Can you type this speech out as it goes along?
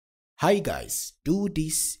Hi guys, do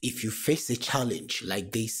this if you face a challenge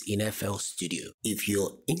like this in FL Studio. If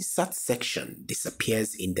your insert section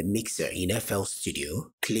disappears in the mixer in FL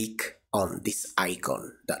Studio, click on this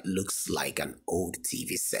icon that looks like an old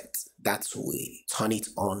TV set. That way, turn it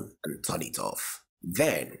on and turn it off.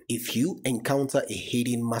 Then, if you encounter a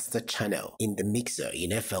hidden master channel in the mixer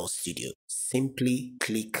in FL Studio, simply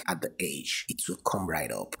click at the edge. It will come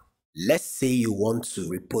right up. Let's say you want to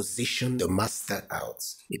reposition the master out.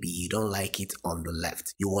 Maybe you don't like it on the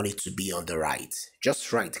left. You want it to be on the right.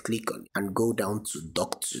 Just right click on it and go down to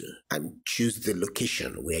Dock to and choose the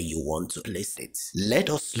location where you want to place it. Let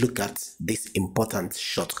us look at this important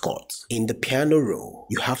shortcut. In the piano roll,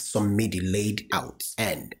 you have some MIDI laid out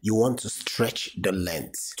and you want to stretch the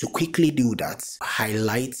length. To quickly do that,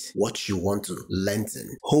 highlight what you want to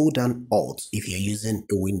lengthen. Hold down Alt if you're using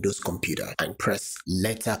a Windows computer and press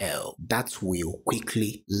letter L. That will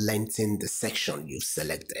quickly lengthen the section you've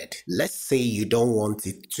selected. Let's say you don't want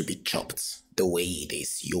it to be chopped the way it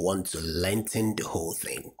is. You want to lengthen the whole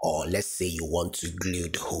thing, or let's say you want to glue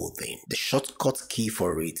the whole thing. The shortcut key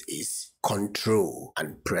for it is Ctrl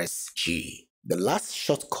and press G. The last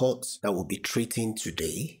shortcut that we'll be treating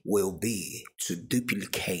today will be to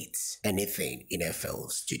duplicate anything in FL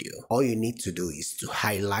Studio. All you need to do is to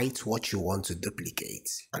highlight what you want to duplicate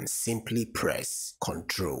and simply press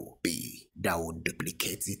Ctrl B. That will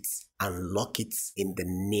duplicate it and lock it in the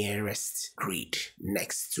nearest grid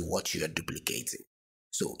next to what you are duplicating.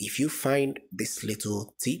 So if you find these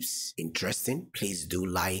little tips interesting, please do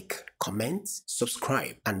like, comment,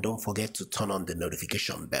 subscribe, and don't forget to turn on the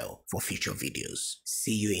notification bell for future videos.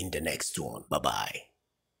 See you in the next one. Bye-bye.